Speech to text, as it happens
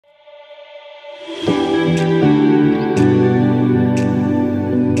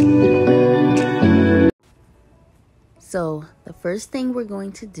So the first thing we're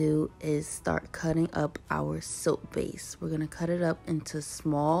going to do is start cutting up our soap base. We're going to cut it up into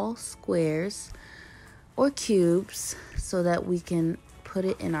small squares or cubes so that we can put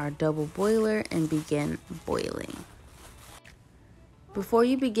it in our double boiler and begin boiling. Before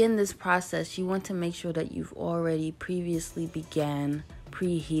you begin this process, you want to make sure that you've already previously began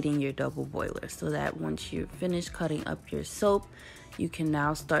preheating your double boiler so that once you're finished cutting up your soap, you can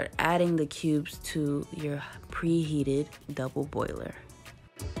now start adding the cubes to your preheated double boiler.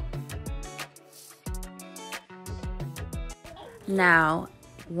 Now,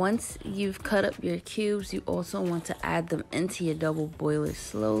 once you've cut up your cubes, you also want to add them into your double boiler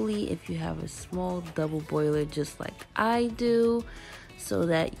slowly if you have a small double boiler just like I do, so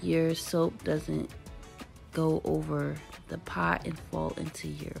that your soap doesn't go over the pot and fall into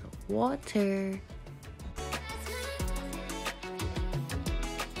your water.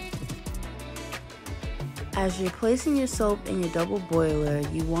 As you're placing your soap in your double boiler,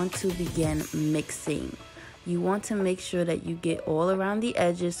 you want to begin mixing. You want to make sure that you get all around the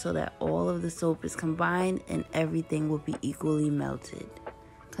edges so that all of the soap is combined and everything will be equally melted.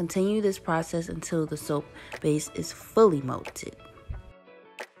 Continue this process until the soap base is fully melted.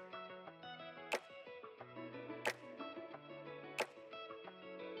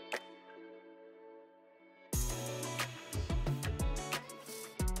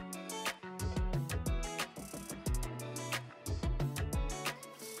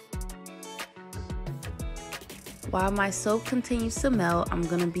 While my soap continues to melt, I'm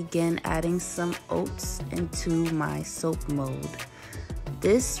going to begin adding some oats into my soap mold.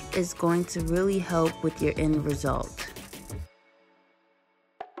 This is going to really help with your end result.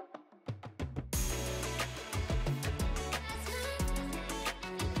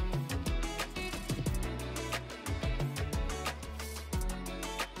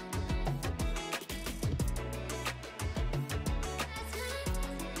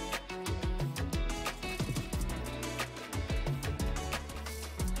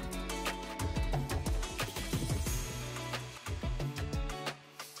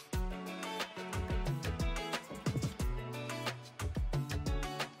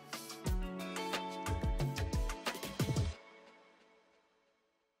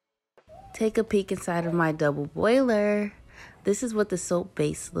 Take a peek inside of my double boiler. This is what the soap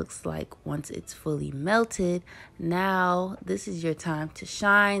base looks like once it's fully melted. Now, this is your time to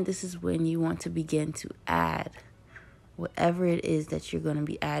shine. This is when you want to begin to add whatever it is that you're going to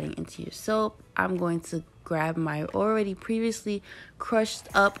be adding into your soap. I'm going to grab my already previously crushed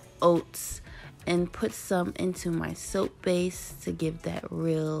up oats and put some into my soap base to give that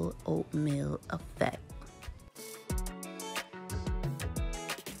real oatmeal effect.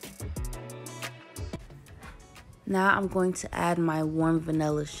 Now I'm going to add my warm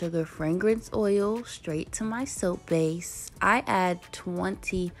vanilla sugar fragrance oil straight to my soap base. I add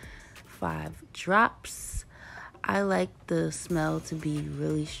 25 drops. I like the smell to be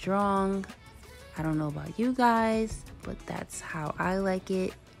really strong. I don't know about you guys, but that's how I like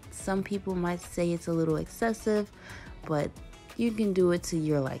it. Some people might say it's a little excessive, but you can do it to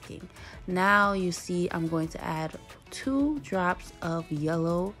your liking. Now you see I'm going to add 2 drops of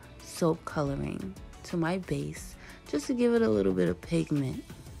yellow soap coloring to my base, just to give it a little bit of pigment.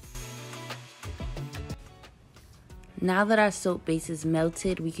 Now that our soap base is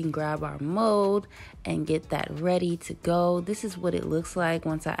melted, we can grab our mold and get that ready to go. This is what it looks like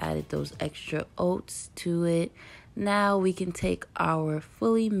once I added those extra oats to it. Now we can take our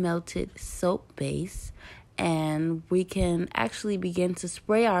fully melted soap base and we can actually begin to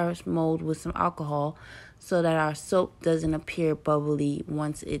spray our mold with some alcohol so that our soap doesn't appear bubbly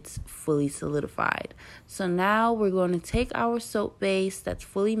once it's fully solidified. So now we're going to take our soap base that's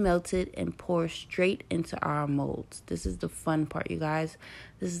fully melted and pour straight into our molds. This is the fun part, you guys.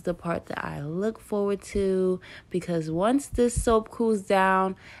 This is the part that I look forward to, because once this soap cools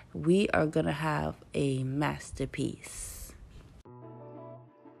down, we are going to have a masterpiece.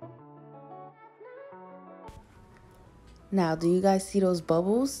 Now, do you guys see those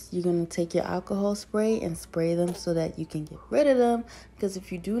bubbles? You're going to take your alcohol spray and spray them so that you can get rid of them, because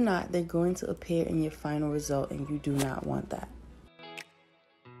if you do not, they're going to appear in your final result and you do not want that.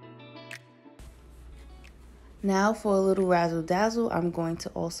 Now for a little razzle dazzle, I'm going to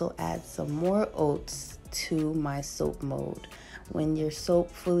also add some more oats to my soap mold. When your soap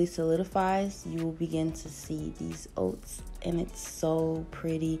fully solidifies, you will begin to see these oats, and it's so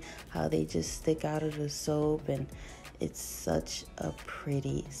pretty how they just stick out of the soap, and it's such a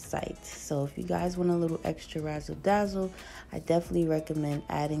pretty sight. So if you guys want a little extra razzle dazzle, I definitely recommend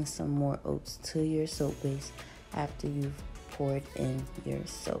adding some more oats to your soap base after you've poured in your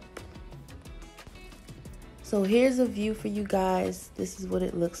soap. So here's a view for you guys. This is what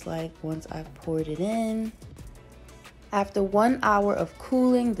it looks like once I've poured it in. After 1 hour of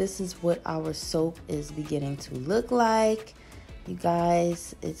cooling, this is what our soap is beginning to look like. You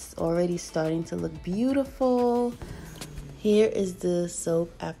guys, it's already starting to look beautiful. Here is the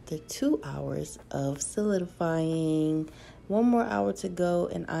soap after 2 hours of solidifying. 1 more hour to go,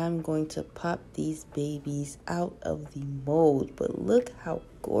 and I'm going to pop these babies out of the mold. But look how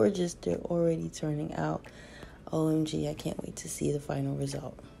gorgeous they're already turning out. OMG, I can't wait to see the final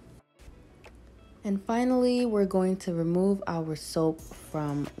result. And finally, we're going to remove our soap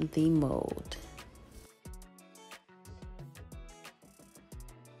from the mold.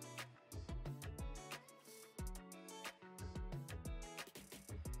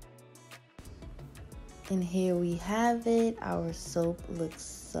 And here we have it. Our soap looks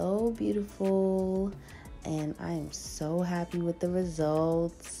so beautiful, and I am so happy with the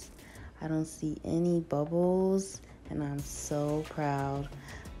results. I don't see any bubbles, and I'm so proud.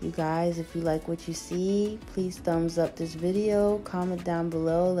 You guys, if you like what you see, please thumbs up this video, comment down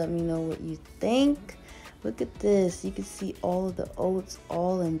below, let me know what you think. Look at this. You can see all of the oats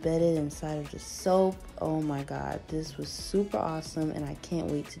all embedded inside of the soap. Oh my God, this was super awesome, and I can't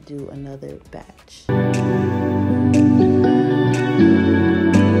wait to do another batch.